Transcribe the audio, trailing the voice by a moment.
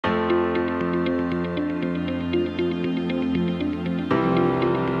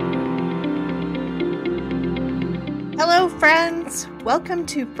friends! Welcome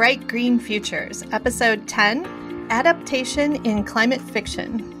to Bright Green Futures, Episode 10, Adaptation in Climate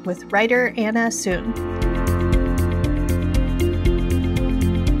Fiction, with writer Anna Soon.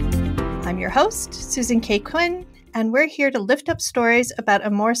 I'm your host, Susan K. Quinn, and we're here to lift up stories about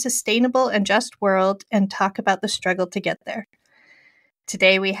a more sustainable and just world and talk about the struggle to get there.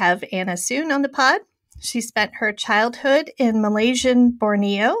 Today we have Anna Soon on the pod. She spent her childhood in Malaysian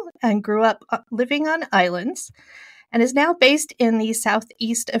Borneo and grew up living on islands, and is now based in the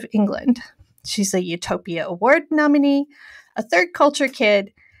southeast of England. She's a Utopia Award nominee, a third culture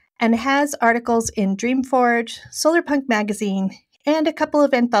kid, and has articles in Dreamforge, Solarpunk magazine, and a couple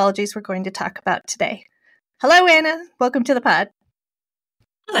of anthologies we're going to talk about today. Hello, Anna. Welcome to the pod.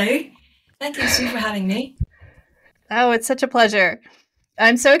 Hello. Thank you, Sue, for having me. Oh, it's such a pleasure.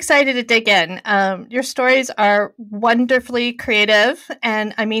 I'm so excited to dig in. Your stories are wonderfully creative,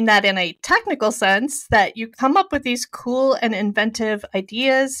 and I mean that in a technical sense, that you come up with these cool and inventive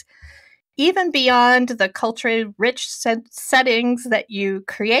ideas, even beyond the culturally rich settings that you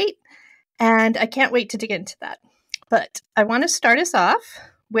create, and I can't wait to dig into that. But I want to start us off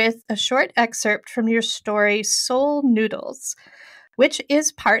with a short excerpt from your story, Soul Noodles, which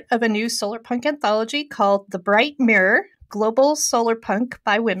is part of a new solarpunk anthology called The Bright Mirror, Global Solarpunk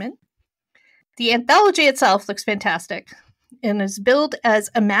by Women. The anthology itself looks fantastic and is billed as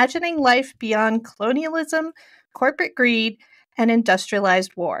imagining life beyond colonialism, corporate greed, and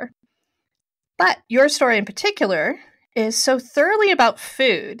industrialized war. But your story in particular is so thoroughly about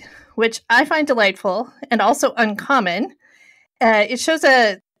food, which I find delightful and also uncommon. It shows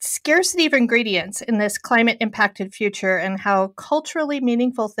a scarcity of ingredients in this climate-impacted future and how culturally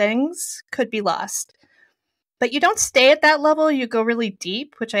meaningful things could be lost. But you don't stay at that level. You go really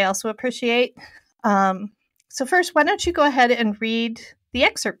deep, which I also appreciate. So first, why don't you go ahead and read the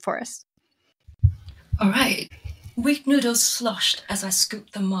excerpt for us? All right. Wheat noodles sloshed as I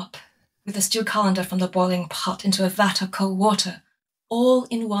scooped them up, with the stew colander from the boiling pot into a vat of cold water, all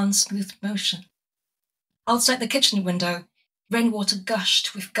in one smooth motion. Outside the kitchen window, rainwater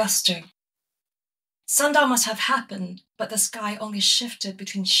gushed with gusto. Sundown must have happened, but the sky only shifted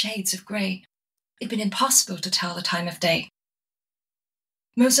between shades of grey. It'd been impossible to tell the time of day.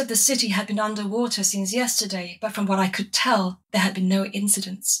 Most of the city had been underwater since yesterday, but from what I could tell, there had been no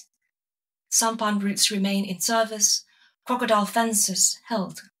incidents. Sampan routes remained in service, crocodile fences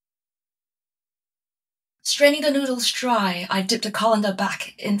held. Straining the noodles dry, I dipped the colander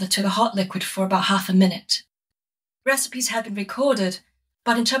back into the hot liquid for about half a minute. Recipes had been recorded,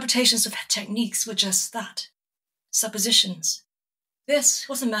 but interpretations of techniques were just that, suppositions. This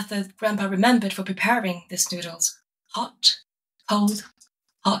was the method Grandpa remembered for preparing these noodles. Hot, cold,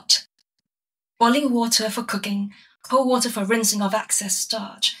 hot. Boiling water for cooking, cold water for rinsing of excess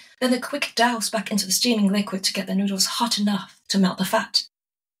starch, then a quick douse back into the steaming liquid to get the noodles hot enough to melt the fat.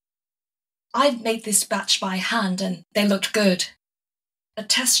 I'd made this batch by hand and they looked good. A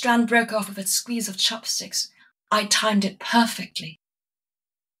test strand broke off with a squeeze of chopsticks. I timed it perfectly.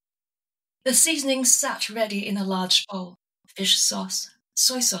 The seasoning sat ready in a large bowl. Fish sauce,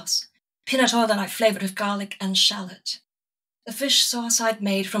 soy sauce, peanut oil that I flavoured with garlic and shallot. The fish sauce I'd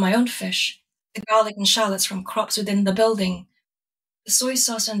made from my own fish, the garlic and shallots from crops within the building, the soy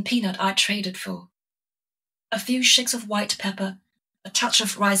sauce and peanut I traded for. A few shakes of white pepper, a touch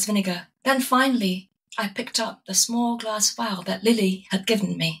of rice vinegar, then finally I picked up the small glass vial that Lily had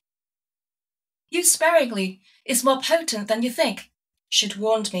given me. Use sparingly, it's more potent than you think, she'd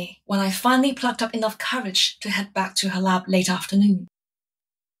warned me when I finally plucked up enough courage to head back to her lab late afternoon.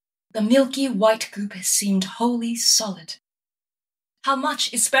 The milky white goop seemed wholly solid. How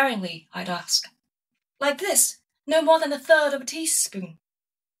much is sparingly? I'd ask. Like this, no more than a third of a teaspoon.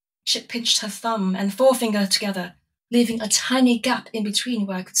 She'd pinched her thumb and forefinger together, leaving a tiny gap in between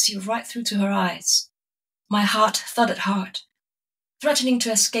where I could see right through to her eyes. My heart thudded hard, threatening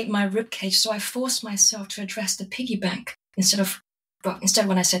to escape my ribcage, so I forced myself to address the piggy bank instead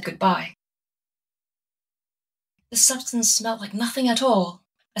when I said goodbye. The substance smelled like nothing at all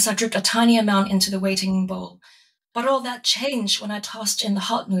as I dripped a tiny amount into the waiting bowl, but all that changed when I tossed in the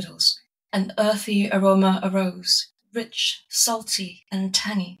hot noodles. An earthy aroma arose, rich, salty, and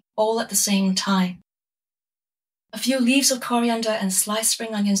tangy, all at the same time. A few leaves of coriander and sliced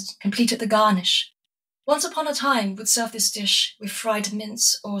spring onions completed the garnish. Once upon a time, we'd serve this dish with fried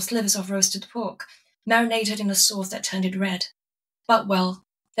mince or slivers of roasted pork, marinated in a sauce that turned it red. But, well,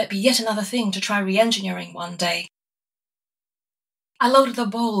 there'd be yet another thing to try re-engineering one day. I loaded the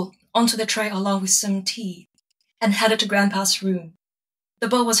bowl onto the tray along with some tea and headed to Grandpa's room. The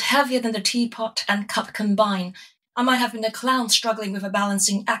bowl was heavier than the teapot and cup combined. I might have been a clown struggling with a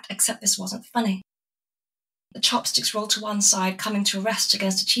balancing act, except this wasn't funny. the chopsticks roll to one side, coming to rest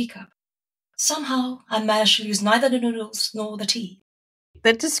against a teacup. Somehow, I managed to lose neither the noodles nor the tea.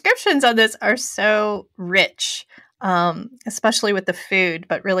 The descriptions on this are so rich, especially with the food,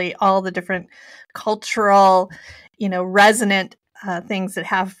 but really all the different cultural, resonant things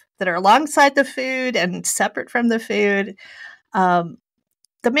that are alongside the food and separate from the food.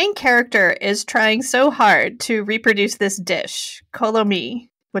 The main character is trying so hard to reproduce this dish, kolomi,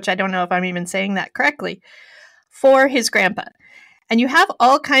 which I don't know if I'm even saying that correctly, for his grandpa. And you have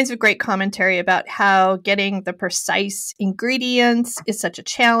all kinds of great commentary about how getting the precise ingredients is such a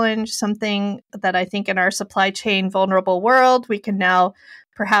challenge, something that I think in our supply chain vulnerable world, we can now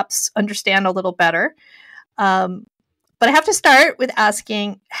perhaps understand a little better. But I have to start with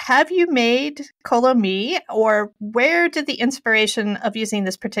asking, have you made kolomi, or where did the inspiration of using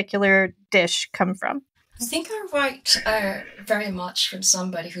this particular dish come from? I think I write very much from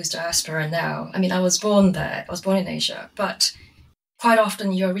somebody who's diaspora now. I mean, I was born there. I was born in Asia, but quite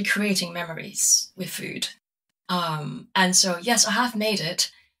often you're recreating memories with food. And so, yes, I have made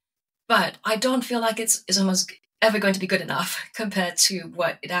it, but I don't feel like it's almost ever going to be good enough compared to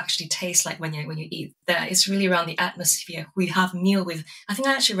what it actually tastes like when you eat there. It's really around the atmosphere. We have meal with, I think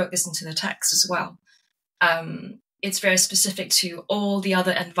I actually wrote this into the text as well. It's very specific to all the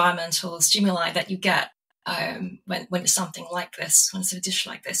other environmental stimuli that you get when it's something like this, when it's a dish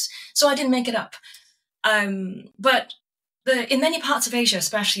like this. So I didn't make it up. But in many parts of Asia,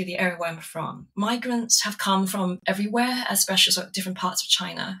 especially the area where I'm from, migrants have come from everywhere, especially sort of different parts of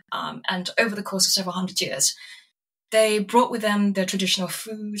China. And over the course of several hundred years, they brought with them their traditional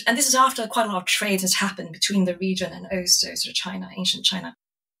food. And this is after quite a lot of trade has happened between the region and also sort of China, ancient China.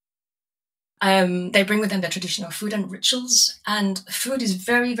 They bring with them their traditional food and rituals. And food is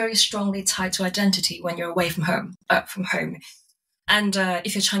very, very strongly tied to identity when you're away from home. And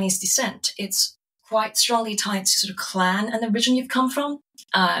if you're Chinese descent, it's quite strongly tied to sort of clan and the region you've come from.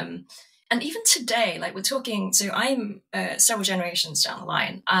 And even today, like we're talking, so I'm several generations down the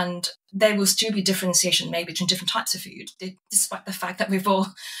line, and there will still be differentiation made between different types of food, despite the fact that we've all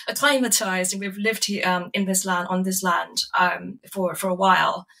acclimatized and we've lived here in this land, on this land for a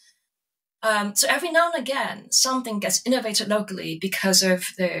while. So every now and again, something gets innovated locally because of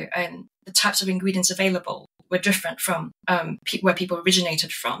the types of ingredients available were different from where people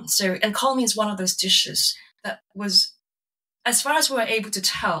originated from. So, and kolomi is one of those dishes that was, as far as we're able to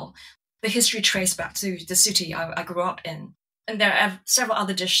tell, the history traced back to the city I grew up in. And there are several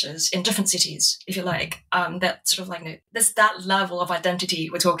other dishes in different cities, if you like, that sort of like, there's that level of identity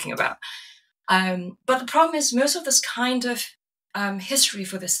we're talking about. But the problem is most of this kind of history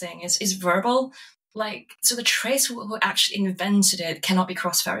for this thing is verbal. Like, so the trace who actually invented it cannot be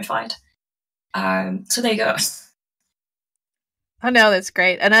cross-verified. So there you go. Oh, no, that's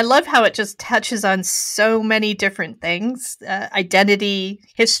great. And I love how it just touches on so many different things, identity,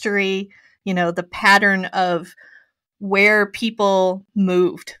 history, the pattern of where people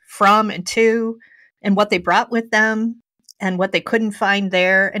moved from and to, and what they brought with them, and what they couldn't find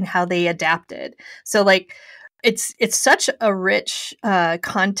there, and how they adapted. So, like, it's such a rich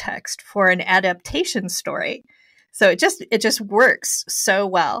context for an adaptation story. So it just works so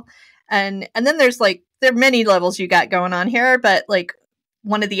well. And then there are many levels you got going on here, but like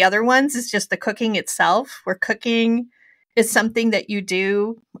one of the other ones is just the cooking itself, where cooking is something that you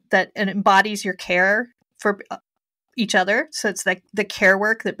do that embodies your care for each other. So it's like the care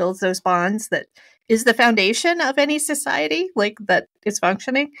work that builds those bonds that is the foundation of any society, like that is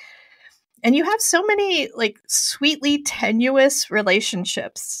functioning. And you have so many like sweetly tenuous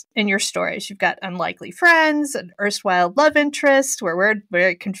relationships in your stories. You've got unlikely friends, an erstwhile love interest where we're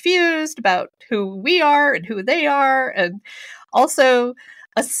very confused about who we are and who they are, and also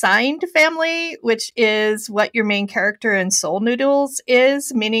assigned family, which is what your main character in Soul Noodles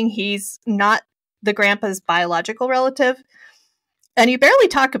is, meaning he's not the grandpa's biological relative. And you barely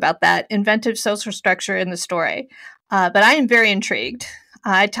talk about that inventive social structure in the story. But I am very intrigued.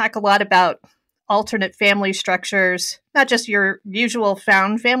 I talk a lot about alternate family structures, not just your usual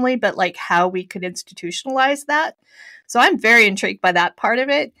found family, but like how we could institutionalize that. So I'm very intrigued by that part of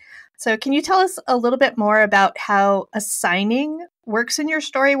it. So can you tell us a little bit more about how assigning works in your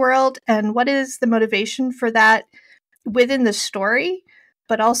story world, and what is the motivation for that within the story,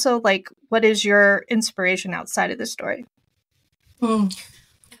 but also like what is your inspiration outside of the story?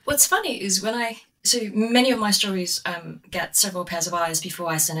 What's funny is so many of my stories get several pairs of eyes before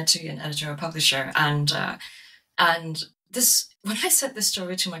I send it to an editor or publisher, and this when I sent this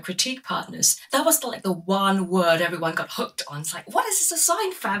story to my critique partners, that was like the one word everyone got hooked on. It's like, what is this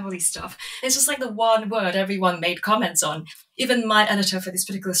assigned family stuff? It's just like the one word everyone made comments on. Even my editor for this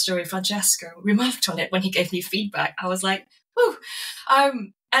particular story, Francesco, remarked on it when he gave me feedback. I was like, whew.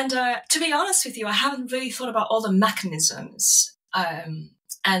 To be honest with you, I haven't really thought about all the mechanisms.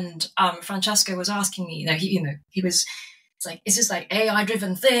 Francesco was asking me, he was, it's like, is this like AI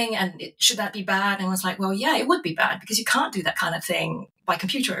driven thing? And should that be bad? And I was like, well, yeah, it would be bad because you can't do that kind of thing by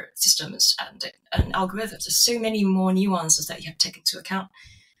computer systems and algorithms. There's so many more nuances that you have to take into account.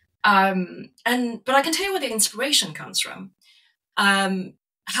 But I can tell you where the inspiration comes from.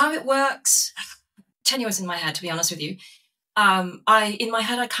 How it works, tenuous in my head, to be honest with you. In my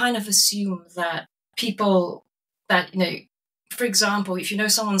head, I kind of assume that people that, for example, if you know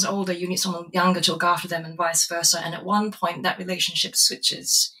someone's older, you need someone younger to look after them and vice versa. And at one point that relationship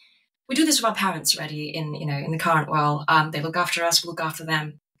switches. We do this with our parents already in the current world. They look after us, we look after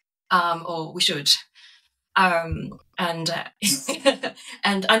them. Or we should. And I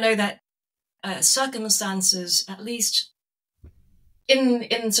know that circumstances, at least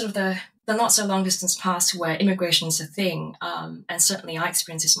in sort of the not so long distance past where immigration is a thing, and certainly I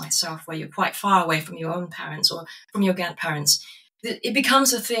experience this myself, where you're quite far away from your own parents or from your grandparents, it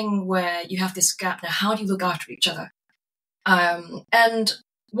becomes a thing where you have this gap. Now, how do you look after each other? And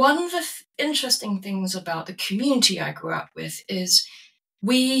one of the interesting things about the community I grew up with is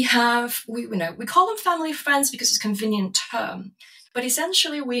we call them family friends because it's a convenient term, but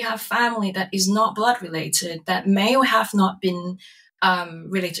essentially we have family that is not blood related, that may or have not been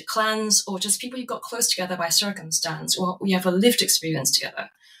related clans, or just people you got close together by circumstance, or we have a lived experience together.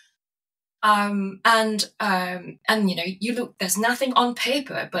 You look, there's nothing on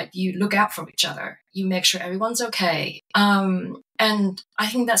paper, but you look out for each other. You make sure everyone's okay. And I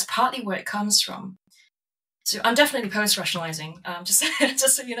think that's partly where it comes from. So I'm definitely post-rationalizing, just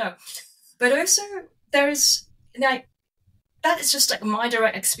so you know. But also there is, that is just like my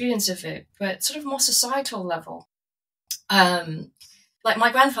direct experience of it, but sort of more societal level. Like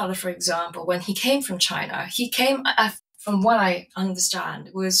my grandfather, for example, when he came from China, he came, from what I understand,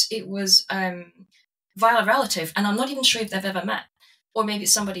 it was via a relative, and I'm not even sure if they've ever met, or maybe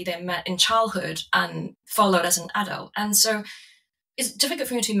it's somebody they met in childhood and followed as an adult. And so it's difficult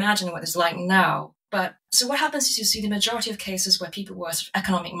for me to imagine what it's like now. But so what happens is you see the majority of cases where people were sort of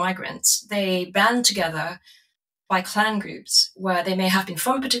economic migrants, they band together by clan groups where they may have been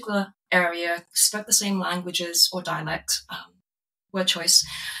from a particular area, spoke the same languages or dialect, word choice.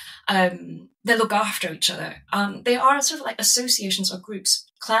 They look after each other. They are sort of like associations or groups,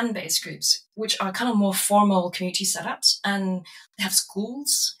 clan-based groups, which are kind of more formal community setups, and they have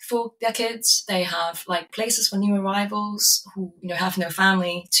schools for their kids. They have like places for new arrivals who have no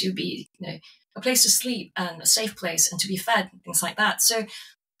family to be a place to sleep and a safe place and to be fed and things like that. So it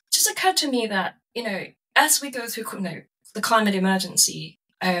just occurred to me that as we go through the climate emergency,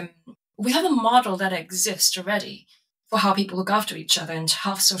 we have a model that exists already for how people look after each other in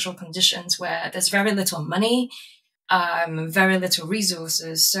tough social conditions where there's very little money, very little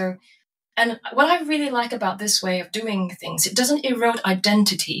resources. So, and what I really like about this way of doing things, it doesn't erode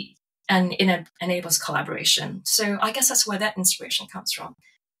identity and it enables collaboration. So I guess that's where that inspiration comes from.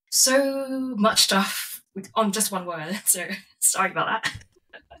 So much stuff on just one word. So sorry about that.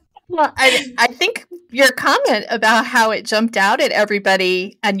 Well, I think your comment about how it jumped out at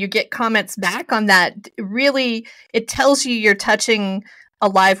everybody and you get comments back on that, really, it tells you you're touching a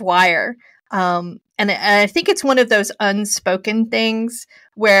live wire. And I think it's one of those unspoken things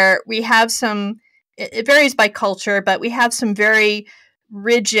where we have it varies by culture, but we have some very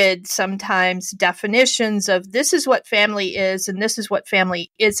rigid, sometimes, definitions of this is what family is and this is what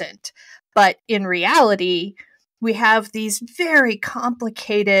family isn't. But in reality, we have these very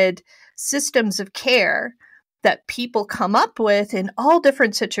complicated systems of care that people come up with in all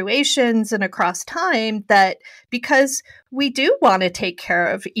different situations and across time, that because we do want to take care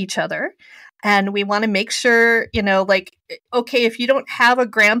of each other and we want to make sure, okay, if you don't have a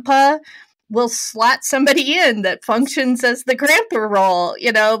grandpa, we'll slot somebody in that functions as the grandpa role,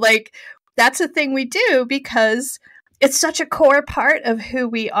 that's a thing we do because it's such a core part of who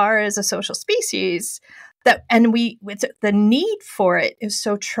we are as a social species. The need for it is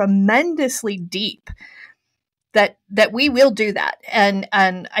so tremendously deep that we will do that. And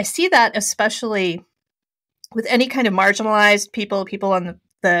I see that especially with any kind of marginalized people on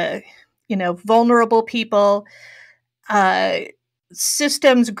the vulnerable people,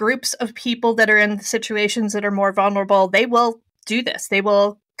 systems, groups of people that are in situations that are more vulnerable. They will do this. They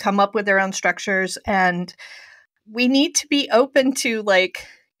will come up with their own structures, and we need to be open to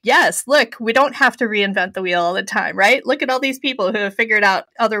yes, look, we don't have to reinvent the wheel all the time, right? Look at all these people who have figured out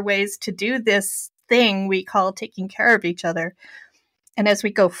other ways to do this thing we call taking care of each other. And as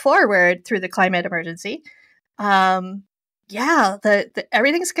we go forward through the climate emergency, everything's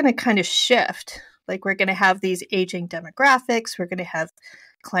going to kind of shift. Like we're going to have these aging demographics. We're going to have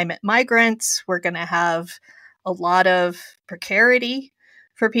climate migrants. We're going to have a lot of precarity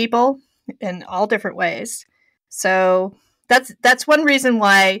for people in all different ways. So that's one reason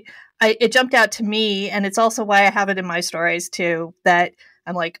why it jumped out to me. And it's also why I have it in my stories too, that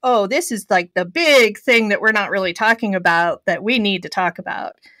I'm like, oh, this is like the big thing that we're not really talking about that we need to talk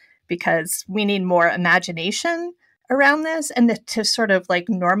about, because we need more imagination around this and to sort of like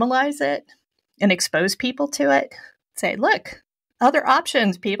normalize it and expose people to it. Say, look, other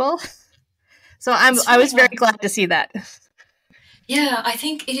options, people. So I was very glad to see that. Yeah, I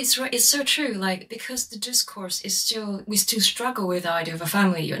think it's so true. Like, because the discourse is still, we still struggle with the idea of a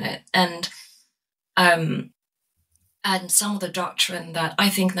family unit, and some of the doctrine that I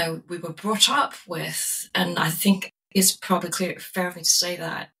think we were brought up with, and I think it's probably fair of me to say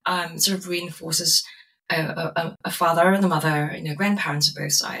that, sort of reinforces a father and a mother, grandparents on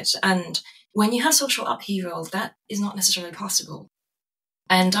both sides. And when you have social upheaval, that is not necessarily possible.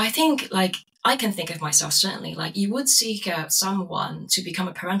 And I think, like, I can think of myself, certainly, like, you would seek out someone to become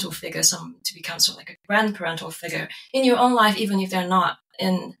a parental figure, to become sort of like a grandparental figure in your own life, even if they're not.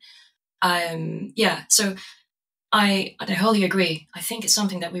 And so I wholly agree. I think it's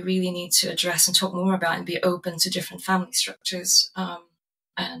something that we really need to address and talk more about and be open to different family structures.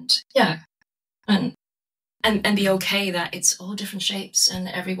 And be okay that it's all different shapes and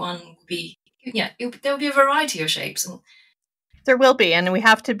everyone will be, there'll be a variety of shapes. And there will be, and we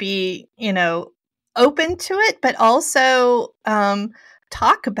have to be, open to it, but also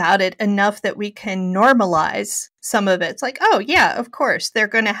talk about it enough that we can normalize some of it. It's like, oh yeah, of course, they're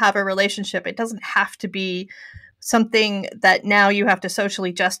going to have a relationship. It doesn't have to be something that now you have to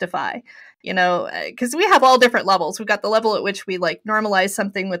socially justify, because we have all different levels. We've got the level at which we like normalize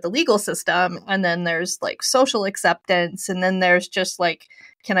something with the legal system, and then there's like social acceptance, and then there's just like,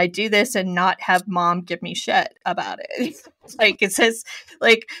 can I do this and not have mom give me shit about it? Like it says,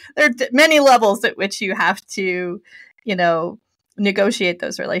 like there are many levels at which you have to, negotiate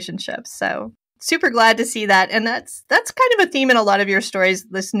those relationships. So super glad to see that. And that's kind of a theme in a lot of your stories,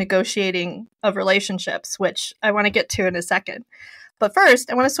 this negotiating of relationships, which I want to get to in a second. But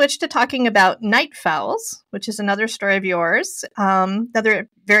first, I want to switch to talking about Night Fowls, which is another story of yours, another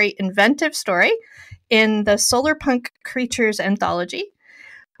very inventive story in the Solar Punk Creatures anthology,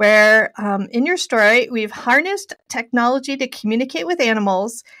 where in your story, we've harnessed technology to communicate with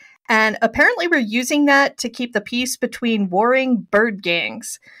animals, and apparently we're using that to keep the peace between warring bird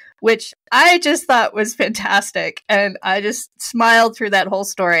gangs, which I just thought was fantastic. And I just smiled through that whole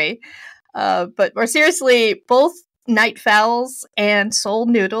story. But more seriously, both Night Fowls and Soul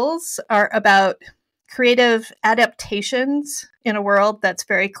Noodles are about creative adaptations in a world that's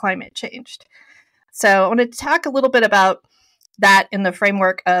very climate changed. So I want to talk a little bit about that in the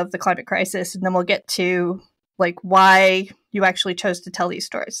framework of the climate crisis, and then we'll get to like why you actually chose to tell these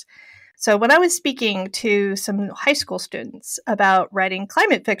stories. So when I was speaking to some high school students about writing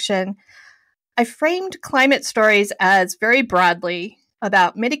climate fiction, I framed climate stories as very broadly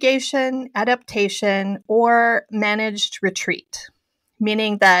about mitigation, adaptation, or managed retreat,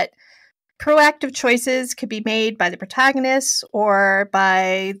 meaning that proactive choices could be made by the protagonists or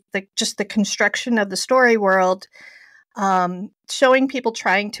by just the construction of the story world, showing people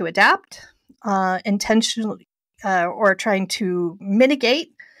trying to adapt intentionally or trying to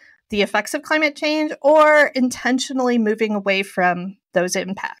mitigate the effects of climate change, or intentionally moving away from those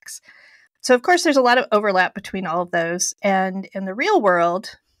impacts. So, of course, there's a lot of overlap between all of those. And in the real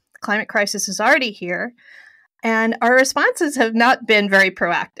world, the climate crisis is already here, and our responses have not been very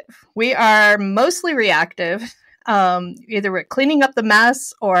proactive. We are mostly reactive. Either we're cleaning up the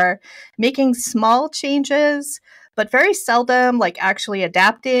mess or making small changes, but very seldom like actually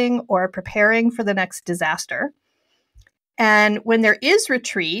adapting or preparing for the next disaster. And when there is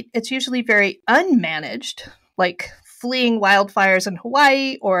retreat, it's usually very unmanaged, like fleeing wildfires in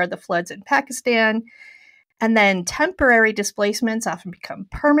Hawaii or the floods in Pakistan. And then temporary displacements often become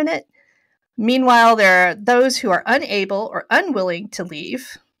permanent. Meanwhile, there are those who are unable or unwilling to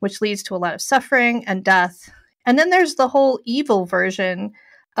leave, which leads to a lot of suffering and death. And then there's the whole evil version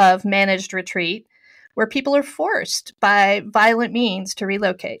of managed retreat, where people are forced by violent means to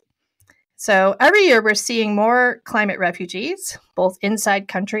relocate. So every year we're seeing more climate refugees, both inside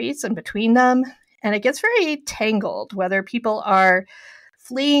countries and between them. And it gets very tangled, whether people are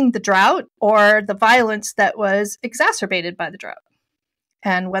fleeing the drought or the violence that was exacerbated by the drought.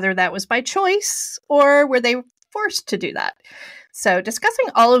 and whether that was by choice or were they forced to do that. So discussing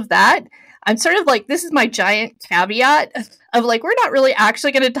all of that, I'm sort of like, this is my giant caveat of like, we're not really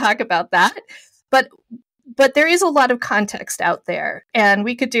actually going to talk about that, but there is a lot of context out there, and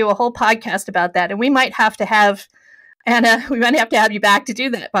we could do a whole podcast about that. And we might have to have Anna, we might have to have you back to do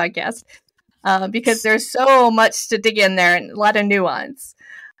that podcast because there's so much to dig in there and a lot of nuance.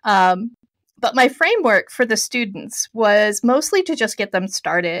 But my framework for the students was mostly to just get them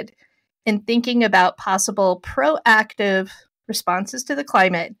started in thinking about possible proactive responses to the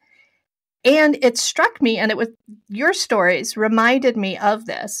climate. And it struck me, and it was your stories reminded me of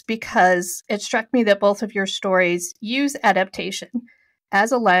this, because it struck me that both of your stories use adaptation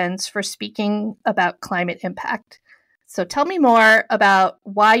as a lens for speaking about climate impact. So tell me more about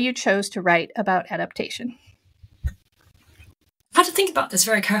why you chose to write about adaptation. I had to think about this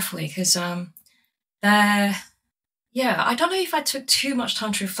very carefully because, I don't know if I took too much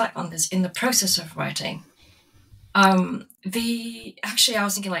time to reflect on this in the process of writing. I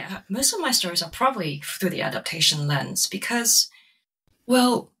was thinking like most of my stories are probably through the adaptation lens because,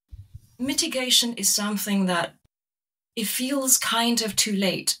 well, mitigation is something that it feels kind of too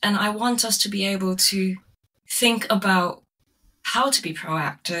late, and I want us to be able to think about how to be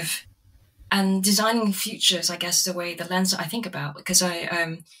proactive and designing futures, I guess, the lens that I think about, because I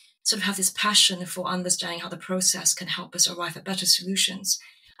sort of have this passion for understanding how the process can help us arrive at better solutions.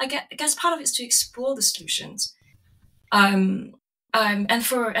 I guess part of it is to explore the solutions. And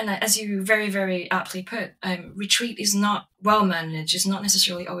as you very, very aptly put, retreat is not well managed, is not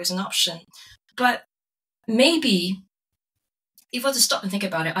necessarily always an option. But maybe if I were to stop and think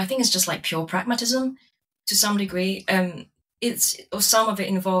about it, I think it's just like pure pragmatism to some degree. Some of it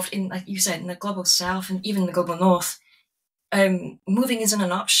involved in, like you said, in the global south and even the global north. Moving isn't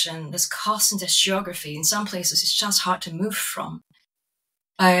an option. There's cost and there's geography. In some places, it's just hard to move from.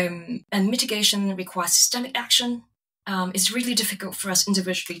 And mitigation requires systemic action. It's really difficult for us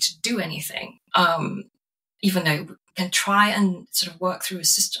individually to do anything, even though we can try and sort of work through a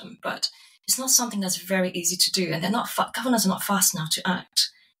system, but it's not something that's very easy to do, and governors are not fast enough to act.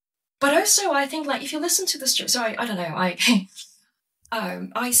 But also, I think, like, if you listen to the story, so I don't know,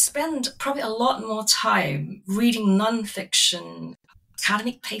 I spend probably a lot more time reading nonfiction,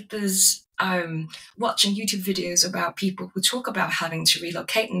 academic papers, watching YouTube videos about people who talk about having to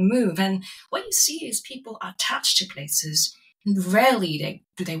relocate and move. And what you see is people are attached to places, and rarely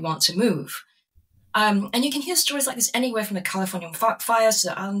do they want to move. And you can hear stories like this anywhere from the California fires to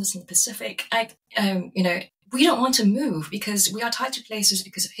the islands in the Pacific. We don't want to move because we are tied to places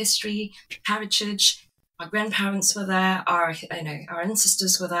because of history, heritage. Our grandparents were there. Our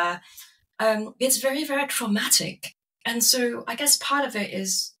ancestors were there. It's very, very traumatic. And so I guess part of it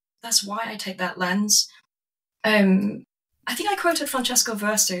is that's why I take that lens. I think I quoted Francesco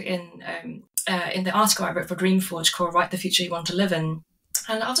Verso in the article I wrote for Dreamforge called "Write the Future You Want to Live In."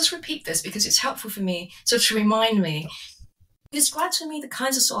 And I'll just repeat this because it's helpful for me, so to remind me. He described to me the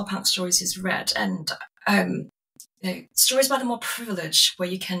kinds of solar punk stories he's read, and stories by the more privileged, where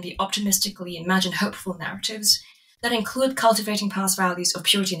you can be optimistically imagine hopeful narratives that include cultivating past values of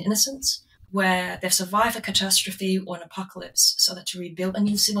purity and innocence, where they've survived a catastrophe or an apocalypse so that to rebuild a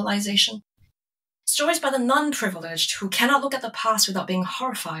new civilization. Stories by the non-privileged, who cannot look at the past without being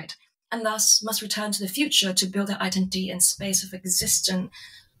horrified, and thus must return to the future to build their identity and space of existence,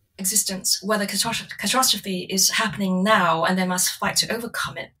 where the catastrophe is happening now and they must fight to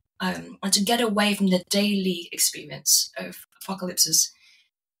overcome it, and to get away from the daily experience of apocalypses.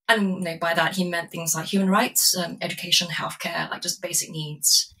 And by that he meant things like human rights, education, healthcare, like just basic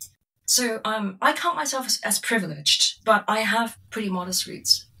needs. So I count myself as privileged, but I have pretty modest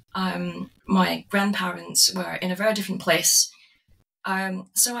roots. My grandparents were in a very different place.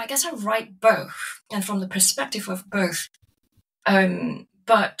 So I guess I write both, and from the perspective of both.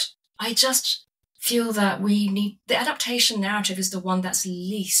 But I just feel that the adaptation narrative is the one that's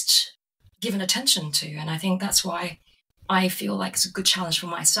least given attention to. And I think that's why I feel like it's a good challenge for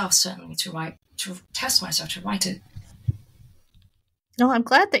myself, certainly, to test myself to write it. No, I'm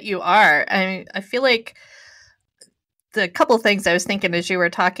glad that you are. I feel like the couple things I was thinking as you were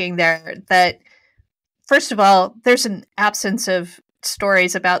talking there, that first of all, there's an absence of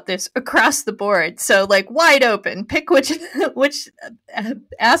stories about this across the board. So like wide open, pick which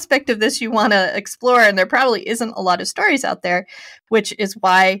aspect of this you want to explore. And there probably isn't a lot of stories out there, which is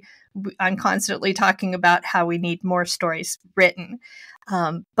why I'm constantly talking about how we need more stories written.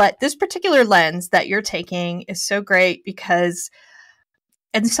 But this particular lens that you're taking is so great because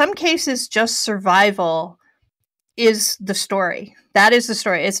in some cases, just survival is the story. That is the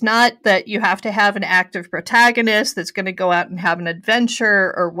story. It's not that you have to have an active protagonist that's going to go out and have an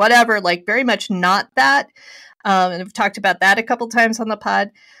adventure or whatever, like very much not that. And we've talked about that a couple times on the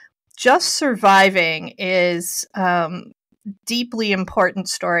pod. Just surviving is deeply important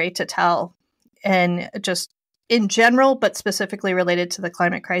story to tell, and just in general, but specifically related to the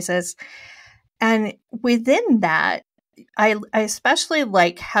climate crisis. And within that, I especially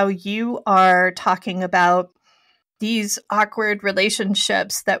like how you are talking about these awkward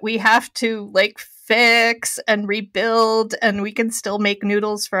relationships that we have to like fix and rebuild, and we can still make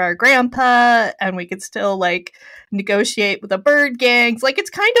noodles for our grandpa, and we can still like negotiate with the bird gangs. Like,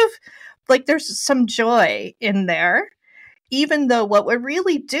 it's kind of like there's some joy in there, even though what we're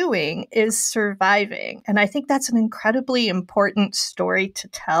really doing is surviving. And I think that's an incredibly important story to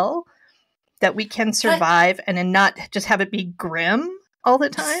tell, that we can survive and not just have it be grim all the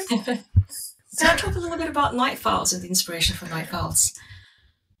time. Can I talk a little bit about Night Files and the inspiration for Night Files?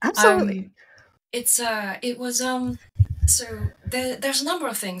 Absolutely. There's a number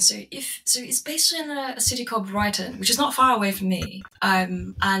of things. So it's based in a city called Brighton, which is not far away from me.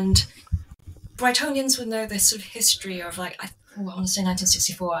 And Brightonians would know this sort of history of like, I want to say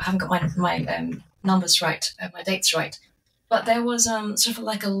 1964. I haven't got my numbers right, my dates right. But there was sort of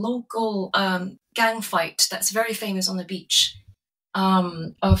like a local gang fight that's very famous on the beach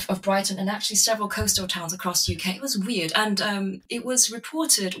of Brighton, and actually several coastal towns across the UK. It was weird, and it was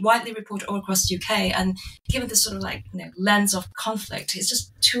widely reported all across the UK. And given this sort of like lens of conflict, it's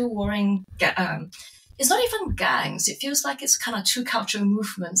just two warring. It's not even gangs. It feels like it's kind of two cultural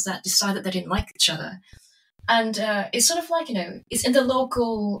movements that decided they didn't like each other, and it's sort of like it's in the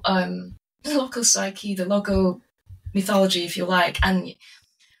local psyche, the local mythology, if you like, and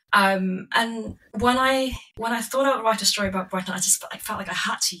when I thought I would write a story about Brighton, I felt like I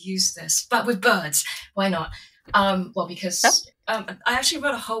had to use this, but with birds. Why not? Because I actually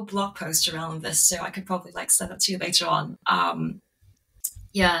wrote a whole blog post around this, so I could probably like send it to you later on.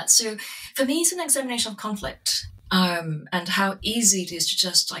 So for me, it's an examination of conflict, and how easy it is to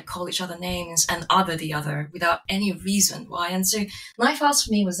just like call each other names and other the other without any reason why. And so Night Files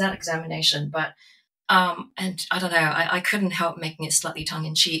for me was that examination, but. And I don't know, I couldn't help making it slightly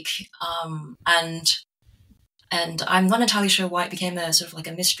tongue-in-cheek. And I'm not entirely sure why it became a sort of like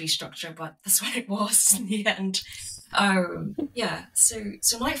a mystery structure, but that's what it was in the end. So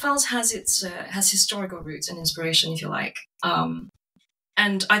Night Files has has historical roots and inspiration, if you like.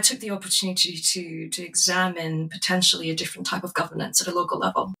 And I took the opportunity to examine potentially a different type of governance at a local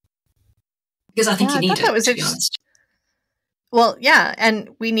level. Because I think you need it, to be honest. Well, yeah, and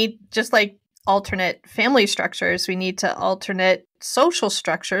we need, just like alternate family structures, we need to alternate social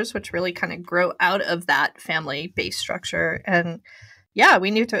structures, which really kind of grow out of that family-based structure. And yeah,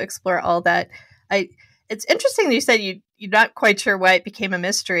 we need to explore all that. It's interesting that you said you're not quite sure why it became a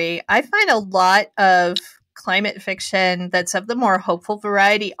mystery. I find a lot of climate fiction that's of the more hopeful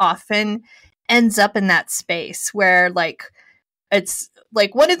variety often ends up in that space where like it's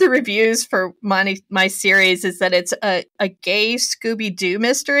like one of the reviews for my series is that it's a gay Scooby-Doo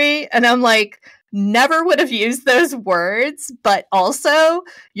mystery. And I'm like, never would have used those words, but also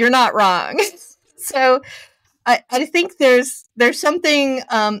you're not wrong. So I think there's something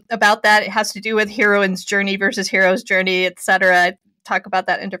about that. It has to do with heroine's journey versus hero's journey, etc. I talk about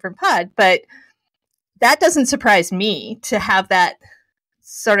that in a different pod, but that doesn't surprise me to have that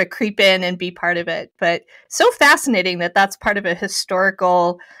sort of creep in and be part of it. But so fascinating that that's part of a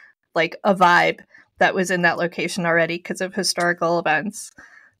historical, like a vibe that was in that location already because of historical events.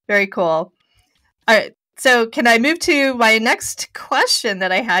 Very cool. All right. So can I move to my next question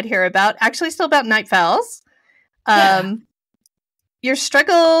that I had here actually still about Night Files? Yeah. Your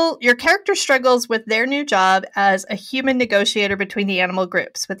character struggles with their new job as a human negotiator between the animal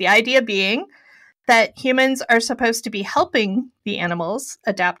groups, with the idea being that humans are supposed to be helping the animals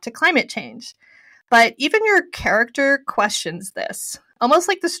adapt to climate change. But even your character questions this, almost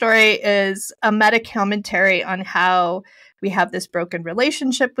like the story is a meta commentary on how we have this broken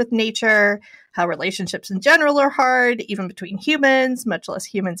relationship with nature, how relationships in general are hard, even between humans, much less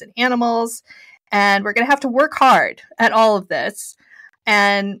humans and animals. And we're going to have to work hard at all of this.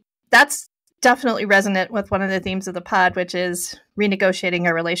 And that's definitely resonant with one of the themes of the pod, which is renegotiating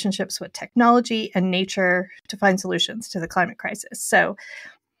our relationships with technology and nature to find solutions to the climate crisis. So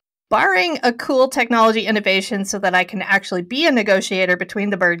barring a cool technology innovation so that I can actually be a negotiator between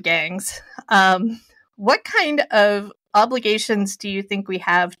the bird gangs, what kind of obligations do you think we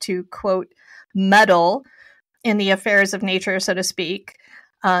have to, quote, meddle in the affairs of nature, so to speak,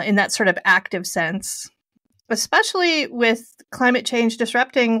 in that sort of active sense? especially with climate change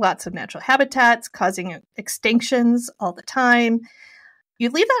disrupting lots of natural habitats, causing extinctions all the time. You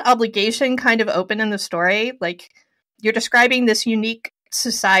leave that obligation kind of open in the story. Like, you're describing this unique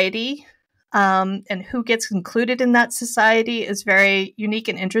society, and who gets included in that society is very unique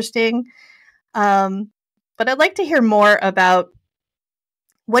and interesting. But I'd like to hear more about,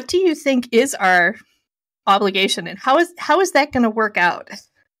 what do you think is our obligation, and how is that going to work out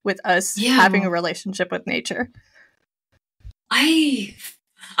with us having a relationship with nature? I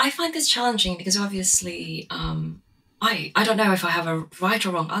find this challenging because obviously I don't know if I have a right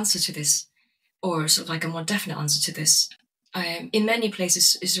or wrong answer to this, or sort of like a more definite answer to this. In many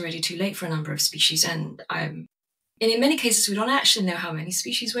places, it's already too late for a number of species, and in many cases, we don't actually know how many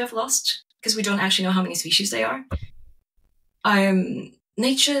species we have lost because we don't actually know how many species they are.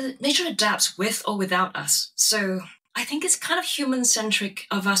 Nature adapts with or without us, so I think it's kind of human-centric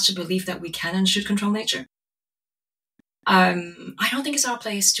of us to believe that we can and should control nature. I don't think it's our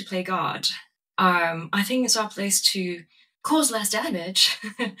place to play God. I think it's our place to cause less damage.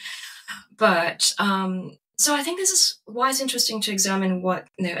 But so I think this is why it's interesting to examine what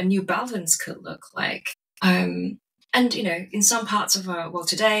a new balance could look like. And in some parts of our world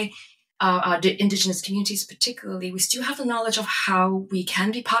today, our indigenous communities particularly, we still have the knowledge of how we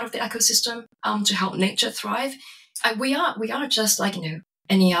can be part of the ecosystem to help nature thrive. We are just like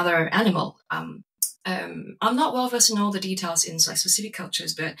any other animal. I'm not well versed in all the details in like specific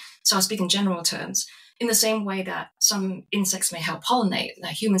cultures, but so I'll speak in general terms. In the same way that some insects may help pollinate,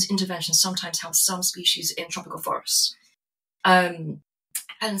 like humans' intervention sometimes help some species in tropical forests. And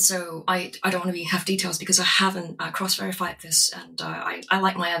so I don't want to have details because I haven't cross-verified this, and I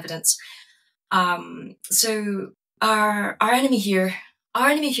like my evidence. So our enemy here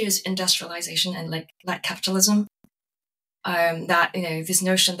is industrialization and like capitalism. That this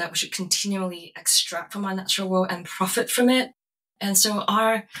notion that we should continually extract from our natural world and profit from it. And so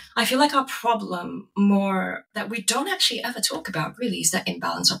I feel like our problem more that we don't actually ever talk about really is that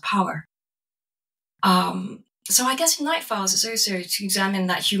imbalance of power. So I guess in Night Files it's also to examine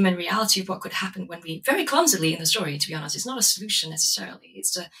that human reality of what could happen when we, very clumsily in the story, to be honest, it's not a solution necessarily,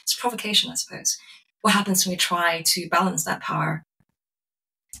 it's a provocation, I suppose. What happens when we try to balance that power?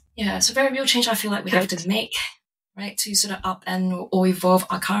 Yeah, it's a very real change I feel like we have to make, right, to sort of upend or evolve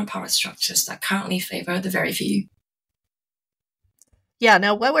our current power structures that currently favor the very few. Yeah,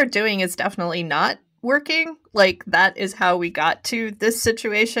 now what we're doing is definitely not working. Like, that is how we got to this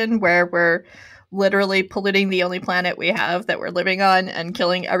situation where we're literally polluting the only planet we have that we're living on and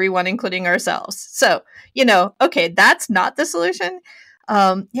killing everyone, including ourselves. So, okay, that's not the solution.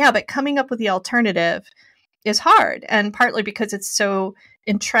 But coming up with the alternative is hard, and partly because it's so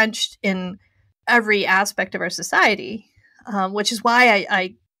entrenched in every aspect of our society, which is why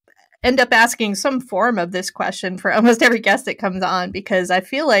I end up asking some form of this question for almost every guest that comes on, because I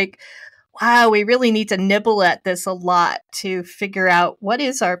feel like, wow, we really need to nibble at this a lot to figure out what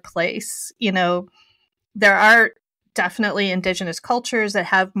is our place. There are definitely indigenous cultures that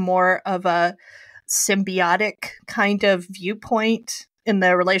have more of a symbiotic kind of viewpoint in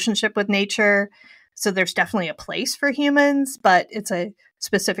their relationship with nature. So there's definitely a place for humans, but it's a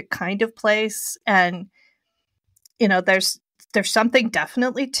specific kind of place. And, there's something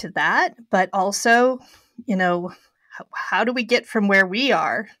definitely to that, but also, how do we get from where we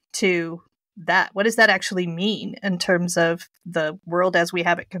are to that? What does that actually mean in terms of the world as we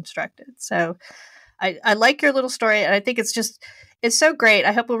have it constructed? So I like your little story, and I think it's so great.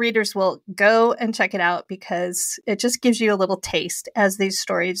 I hope the readers will go and check it out because it just gives you a little taste, as these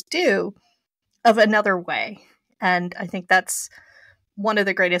stories do, of another way. And I think that's one of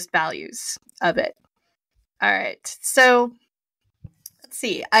the greatest values of it. All right. So let's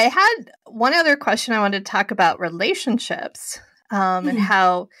see. I had one other question I wanted to talk about relationships, and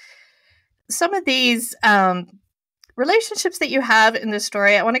how some of these relationships that you have in this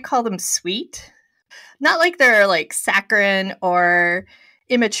story, I want to call them sweet. Not like they're like saccharine or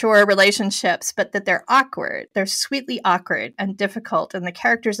immature relationships, but that they're awkward. They're sweetly awkward and difficult, and the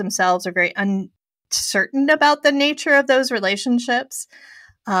characters themselves are very uncertain about the nature of those relationships.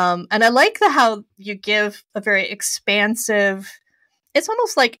 And I like how you give a very expansive, it's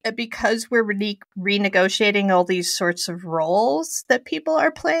almost like because we're renegotiating all these sorts of roles that people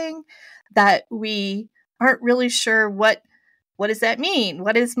are playing, that we aren't really sure what does that mean?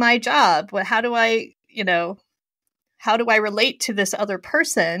 What is my job? How do I relate to this other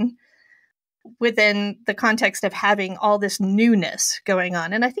person within the context of having all this newness going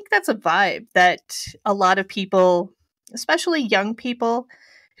on? And I think that's a vibe that a lot of people, especially young people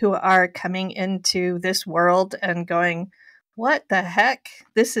who are coming into this world and going, what the heck?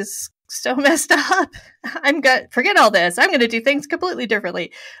 This is so messed up. Forget all this. I'm going to do things completely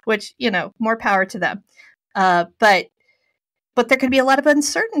differently, which, more power to them. But there can be a lot of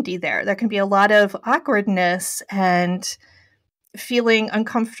uncertainty there. There can be a lot of awkwardness and feeling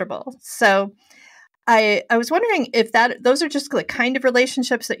uncomfortable. So I was wondering if those are just the kind of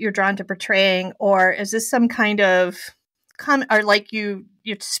relationships that you're drawn to portraying, or is this some kind of or like you're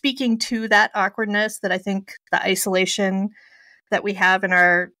speaking to that awkwardness that I think the isolation that we have in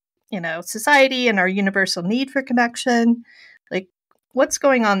our, society and our universal need for connection? Like, what's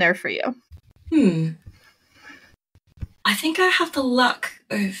going on there for you? I think I have the luck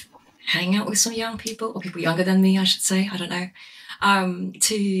of hanging out with some young people, or people younger than me, I should say. I don't know.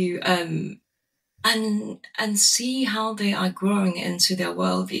 And see how they are growing into their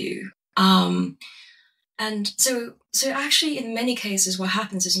worldview. And so actually, in many cases, what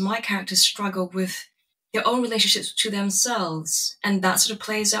happens is my characters struggle with their own relationships to themselves, and that sort of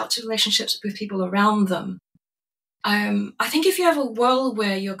plays out to relationships with people around them. I think if you have a world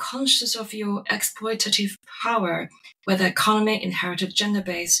where you're conscious of your exploitative power, whether economic, inherited,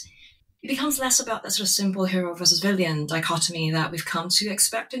 gender-based, it becomes less about that sort of simple hero versus villain dichotomy that we've come to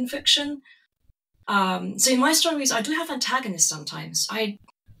expect in fiction. So in my stories, I do have antagonists sometimes.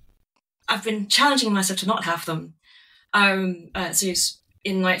 I've been challenging myself to not have them. So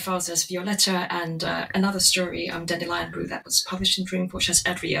in Night Falls, there's Violetta, and another story, Dandelion Brew, that was published in Dreamforge, has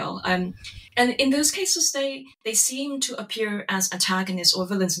Adriel. And in those cases, they seem to appear as antagonists or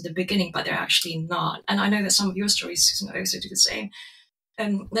villains in the beginning, but they're actually not. And I know that some of your stories, Susan, also do the same.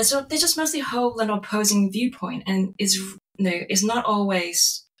 They're just mostly hold an opposing viewpoint, and is not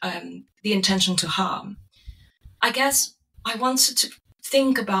always the intention to harm. I guess I wanted to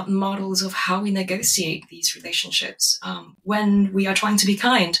think about models of how we negotiate these relationships when we are trying to be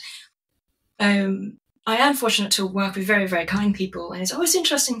kind. I am fortunate to work with very, very kind people, and it's always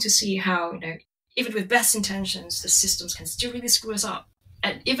interesting to see how, even with best intentions, the systems can still really screw us up.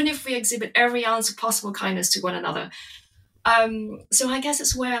 And even if we exhibit every ounce of possible kindness to one another. So I guess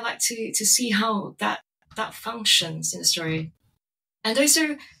it's where I like to see how that functions in the story. And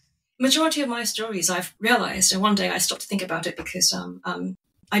also, majority of my stories, I've realized, and one day I stopped to think about it because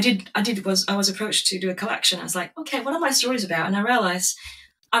I was approached to do a collection. I was like, okay, what are my stories about? And I realized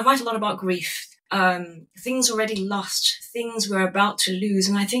I write a lot about grief, things already lost, things we're about to lose.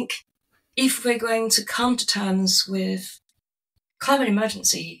 And I think if we're going to come to terms with climate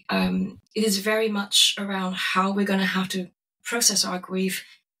emergency, it is very much around how we're going to have to process our grief,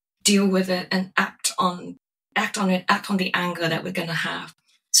 deal with it, and act on the anger that we're going to have.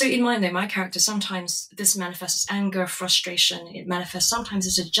 So in mine, though, my character, sometimes this manifests as anger, frustration. It manifests sometimes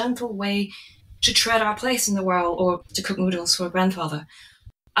as a gentle way to tread our place in the world, or to cook noodles for a grandfather.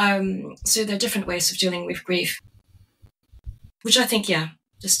 So there are different ways of dealing with grief, which I think,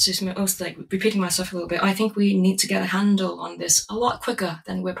 just to also repeating myself a little bit, I think we need to get a handle on this a lot quicker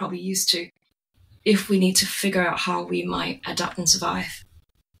than we're probably used to, if we need to figure out how we might adapt and survive.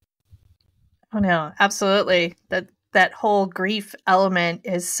 Oh no, absolutely. That whole grief element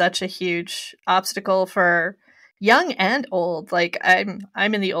is such a huge obstacle for young and old. Like I'm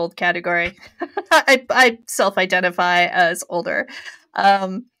in the old category. I self-identify as older.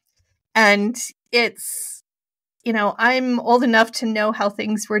 And it's, I'm old enough to know how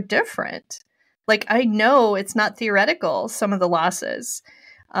things were different. Like I know it's not theoretical, some of the losses.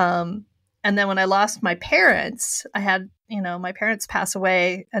 And then when I lost my parents, I had, my parents pass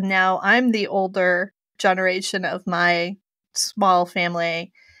away, and now I'm the older generation of my small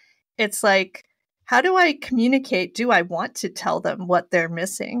family. It's like, how do I communicate? Do I want to tell them what they're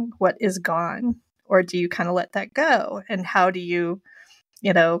missing, what is gone? Or do you kind of let that go? And how do you,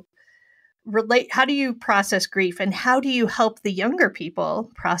 relate? How do you process grief? And how do you help the younger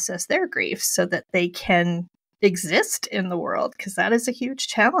people process their grief so that they can exist in the world? Because that is a huge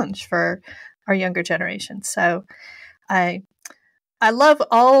challenge for our younger generation. So I love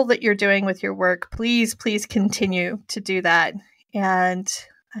all that you're doing with your work. Please continue to do that. And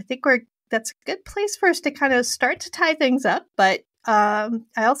I think that's a good place for us to kind of start to tie things up. But I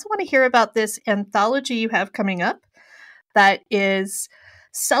also want to hear about this anthology you have coming up that is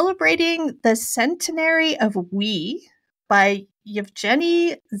celebrating the centenary of We by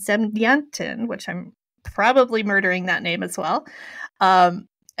Yevgeny Zemlyantin, which I'm probably murdering that name as well.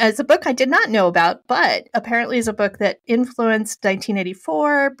 As a book I did not know about, but apparently is a book that influenced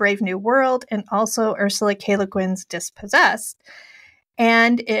 1984, Brave New World, and also Ursula K. Le Guin's Dispossessed.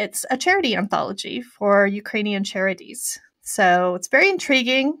 And it's a charity anthology for Ukrainian charities. So it's very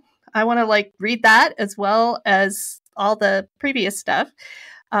intriguing. I want to read that as well as all the previous stuff.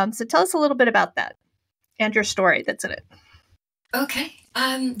 So tell us a little bit about that and your story that's in it. Okay.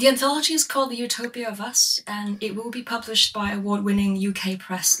 The anthology is called The Utopia of Us, and it will be published by award-winning UK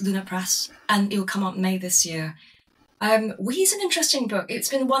press, Luna Press, and it will come out May this year. We's an interesting book. It's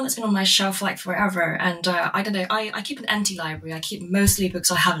been one that's been on my shelf like forever, and I don't know. I keep an anti-library. I keep mostly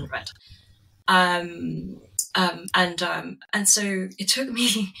books I haven't read. And so it took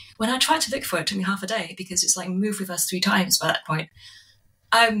me, when I tried to look for it, it took me half a day because it's like moved with us 3 times by that point.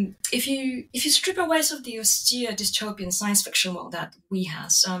 If you strip away sort of the austere dystopian science fiction world that we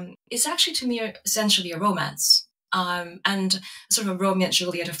has, it's actually to me essentially a romance. And sort of a Romeo and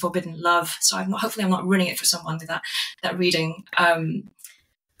Juliet, a forbidden love. So hopefully I'm not ruining it for someone with that reading.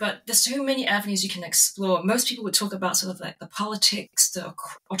 But there's so many avenues you can explore. Most people would talk about sort of like the politics, the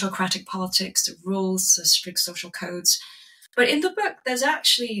autocratic politics, the rules, the strict social codes. But in the book, there's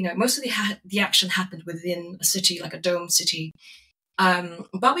actually, most of the action happened within a city, like a domed city.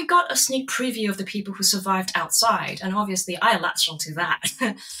 But we got a sneak preview of the people who survived outside. And obviously I latched onto that.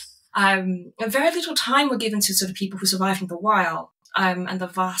 Very little time were given to sort of people who survived in the wild, and the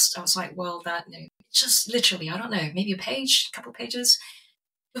vast outside world that, just literally, I don't know, maybe a couple pages.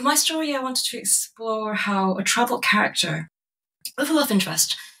 With my story, I wanted to explore how a troubled character with a love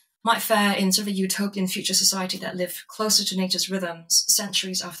interest might fare in sort of a utopian future society that lived closer to nature's rhythms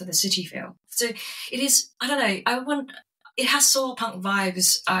centuries after the city fell. So it is, I don't know, it has soul punk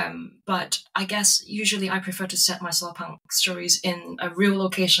vibes, but I guess usually I prefer to set my soul punk stories in a real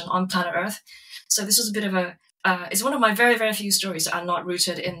location on planet Earth. So this was a bit of it's one of my very, very few stories that are not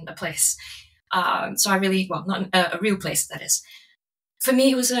rooted in a place. So I really, not a real place, that is. For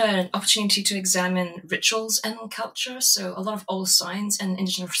me, it was an opportunity to examine rituals and culture, so a lot of old science and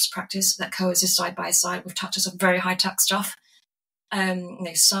indigenous practice that coexist side by side with touches of very high-tech stuff.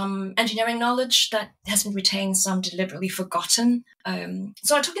 Some engineering knowledge that has been retained, some deliberately forgotten.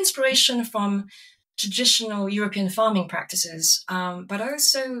 So I took inspiration from traditional European farming practices, but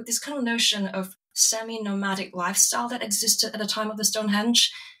also this kind of notion of semi-nomadic lifestyle that existed at the time of the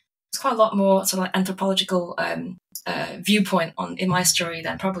Stonehenge. It's quite a lot more sort of like anthropological viewpoint in my story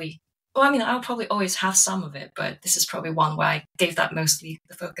than probably. Well, I mean, I'll probably always have some of it, but this is probably one where I gave that mostly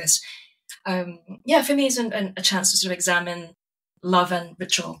the focus. For me, it's a chance to sort of examine love and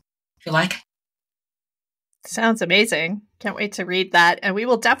ritual, if you like. Sounds amazing. Can't wait to read that. And we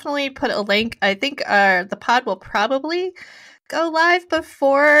will definitely put a link. I think the pod will probably go live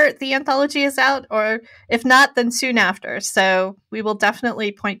before the anthology is out, or if not, then soon after. So we will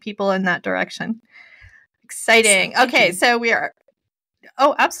definitely point people in that direction. Exciting. Okay, so we are.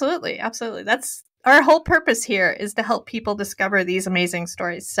 Oh, absolutely. Absolutely. That's our whole purpose here, is to help people discover these amazing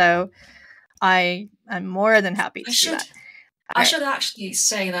stories. So I'm more than happy to do that. I should actually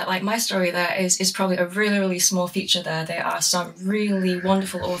say that, like, my story there is probably a really, really small feature there. There are some really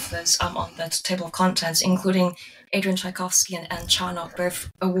wonderful authors on the table of contents, including Adrian Tchaikovsky and Anne Charnock, both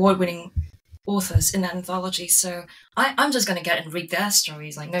award-winning authors in that anthology. So I'm just going to get and read their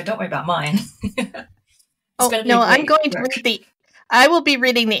stories. Like, no, don't worry about mine. I'm going to read I will be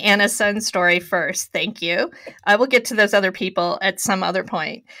reading the Anna Sun story first. Thank you. I will get to those other people at some other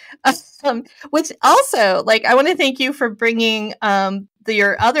point. Which also, like, I want to thank you for bringing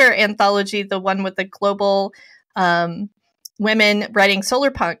your other anthology, the one with the global women writing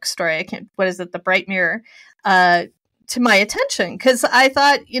solar punk story. What is it? The Bright Mirror, to my attention, because I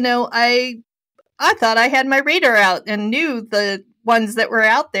thought, I thought I had my radar out and knew the ones that were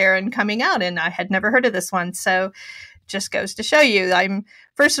out there and coming out, and I had never heard of this one. So just goes to show you,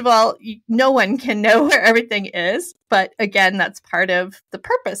 first of all, no one can know where everything is. But again, that's part of the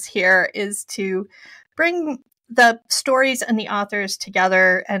purpose here, is to bring the stories and the authors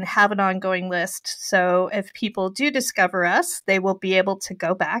together and have an ongoing list. So if people do discover us, they will be able to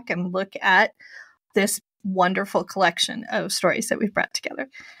go back and look at this wonderful collection of stories that we've brought together.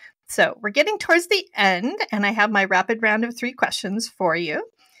 So we're getting towards the end, and I have my rapid round of 3 questions for you.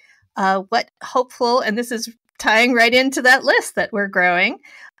 What hopeful, and this is tying right into that list that we're growing,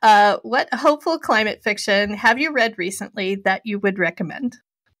 what hopeful climate fiction have you read recently that you would recommend?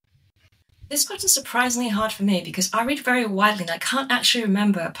 This question's surprisingly hard for me because I read very widely and I can't actually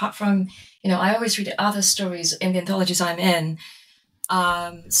remember, apart from, I always read other stories in the anthologies I'm in.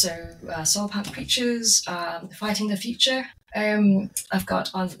 Soul Punk Creatures, Fighting the Future. I've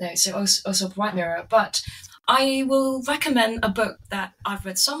got on there, so also Bright Mirror, but I will recommend a book that I've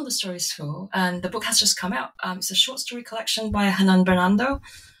read some of the stories for, and the book has just come out. It's a short story collection by Hanan Bernardo,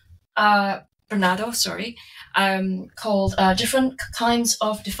 called Different Kinds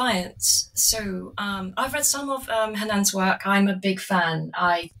of Defiance. So I've read some of Hanan's work. I'm a big fan.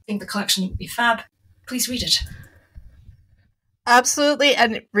 I think the collection would be fab. Please read it. Absolutely.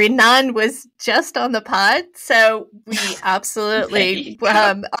 And Renan was just on the pod. So we absolutely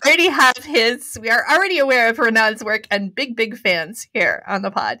already have we are already aware of Renan's work and big fans here on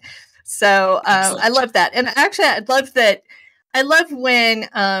the pod. So I love that. And actually, I love when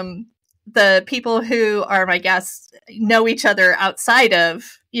the people who are my guests know each other outside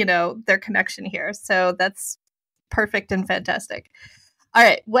of, their connection here. So that's perfect and fantastic. All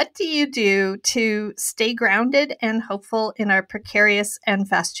right. What do you do to stay grounded and hopeful in our precarious and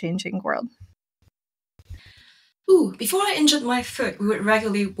fast-changing world? Before I injured my foot, we would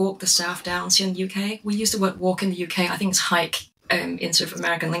regularly walk the South Downs here in the UK. We use the word walk in the UK. I think it's hike in sort of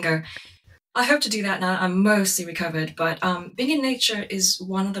American lingo. I hope to do that now. I'm mostly recovered, but being in nature is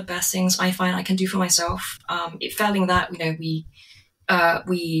one of the best things I find I can do for myself. Failing that, we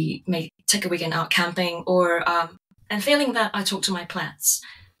may take a weekend out camping, and failing that, I talk to my plants.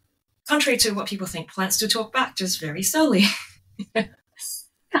 Contrary to what people think, plants do talk back, just very slowly.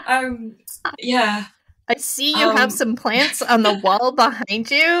 Yeah. I see you have some plants on the wall behind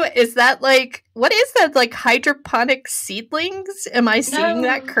you. Is that what is that, hydroponic seedlings? Am I seeing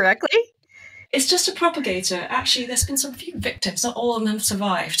that correctly? It's just a propagator. Actually, there's been some few victims. Not all of them have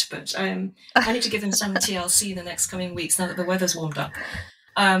survived, but I need to give them some TLC in the next coming weeks now that the weather's warmed up.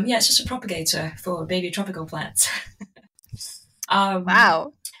 It's just a propagator for baby tropical plants.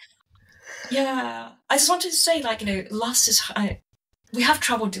 Wow. Yeah. I just wanted to say, loss is... we have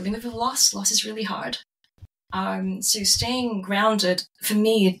trouble dealing with loss. Loss is really hard. So staying grounded, for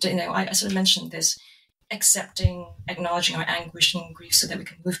me, I sort of mentioned this, accepting, acknowledging our anguish and grief so that we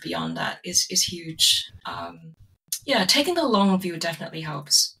can move beyond that is huge. Taking the long view definitely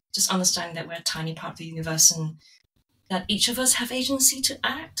helps. Just understanding that we're a tiny part of the universe and that each of us have agency to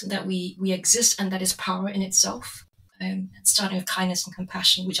act, that we exist, and that is power in itself. Starting with kindness and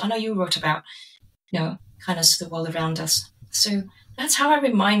compassion, which I know you wrote about, kindness to the world around us. So that's how I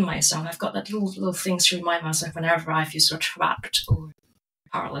remind myself. I've got that little things to remind myself whenever I feel sort of trapped or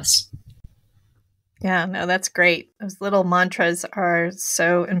powerless. Yeah, no, that's great. Those little mantras are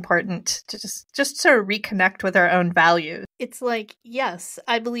so important to just sort of reconnect with our own values. It's yes,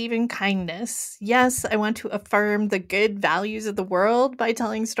 I believe in kindness. Yes, I want to affirm the good values of the world by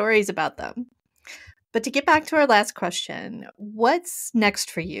telling stories about them. But to get back to our last question, what's next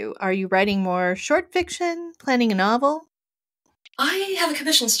for you? Are you writing more short fiction, planning a novel? I have a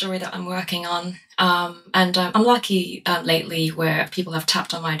commission story that I'm working on, and I'm lucky lately where people have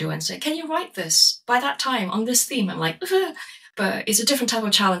tapped on my door and said, "Can you write this by that time on this theme?" I'm like, but it's a different type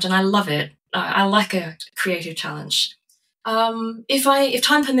of challenge, and I love it. I like a creative challenge. If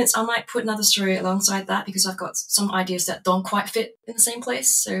time permits, I might put another story alongside that because I've got some ideas that don't quite fit in the same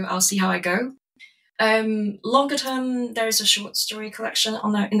place, so I'll see how I go. Longer term, there is a short story collection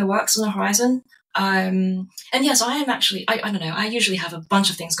in the works on the horizon. And yes, I am actually, I don't know, I usually have a bunch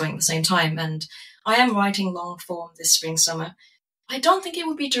of things going at the same time, and I am writing long form this spring, summer. I don't think it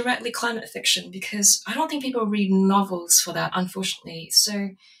would be directly climate fiction because I don't think people read novels for that, unfortunately.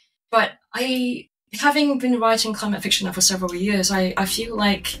 But having been writing climate fiction now for several years, I feel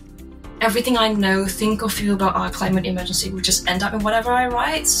like everything I know, think or feel about our climate emergency will just end up in whatever I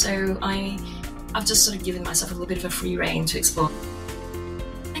write. So I've just sort of given myself a little bit of a free rein to explore.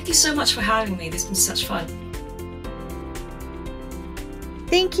 Thank you so much for having me. This has been such fun.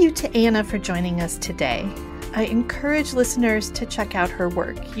 Thank you to Anna for joining us today. I encourage listeners to check out her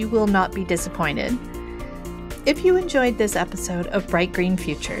work. You will not be disappointed. If you enjoyed this episode of Bright Green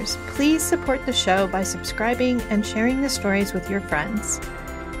Futures, please support the show by subscribing and sharing the stories with your friends.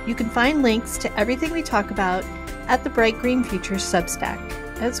 You can find links to everything we talk about at the Bright Green Futures Substack,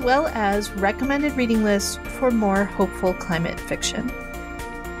 as well as recommended reading lists for more hopeful climate fiction.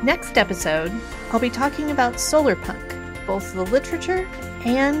 Next episode, I'll be talking about solar punk, both the literature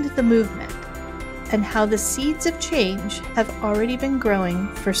and the movement, and how the seeds of change have already been growing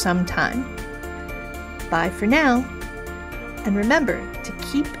for some time. Bye for now, and remember to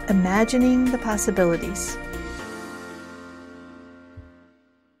keep imagining the possibilities.